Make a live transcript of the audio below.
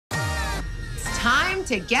time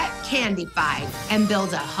to get Candified and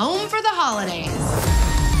build a home for the holidays.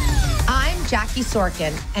 I'm Jackie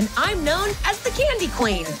Sorkin, and I'm known as the Candy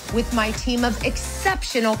Queen. With my team of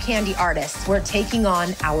exceptional candy artists, we're taking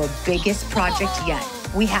on our biggest project yet.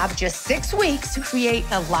 We have just 6 weeks to create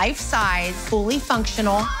a life-size, fully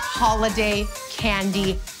functional holiday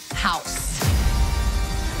candy house.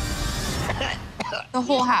 The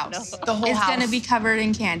whole house. The whole house. It's gonna be covered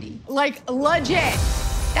in candy. Like, legit.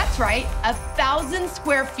 That's right, 1,000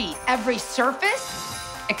 square feet. Every surface,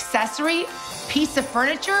 accessory, piece of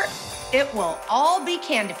furniture, it will all be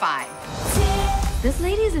Candified. This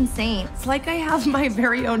lady's insane. It's like I have my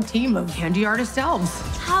very own team of candy artist elves.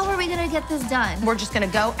 How are we gonna get this done? We're just gonna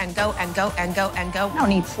go and go and go and go and go. No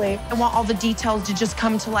need sleep. I want all the details to just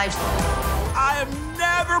come to life. I have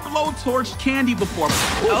never blowtorched candy before.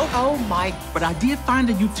 Oh my. But I did find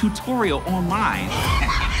a tutorial online.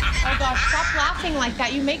 Oh gosh, stop laughing like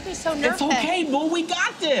that. You make me so nervous. It's okay, boo, we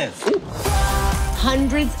got this.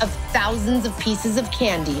 Hundreds of thousands of pieces of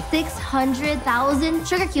candy. 600,000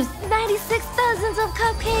 sugar cubes, 96,000 of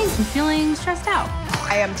cupcakes. I'm feeling stressed out.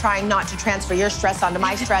 I am trying not to transfer your stress onto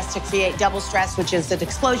my stress to create double stress, which is an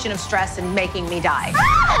explosion of stress and making me die.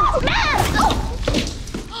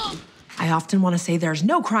 I often want to say there's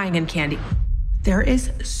no crying in candy. There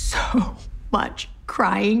is so much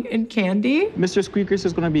crying in candy. Mr. Squeakers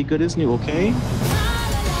is gonna be good as new, okay?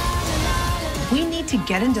 We need to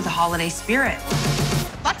get into the holiday spirit.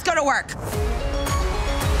 Let's go to work.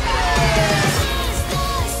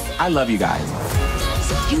 I love you guys.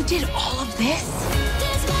 You did all of this?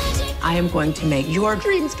 I am going to make your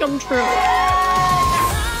dreams come true.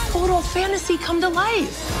 Total fantasy come to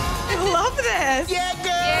life. I love this. Yeah,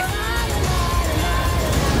 girl.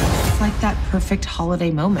 It's like that perfect holiday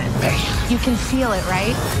moment. You can feel it,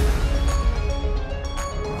 right?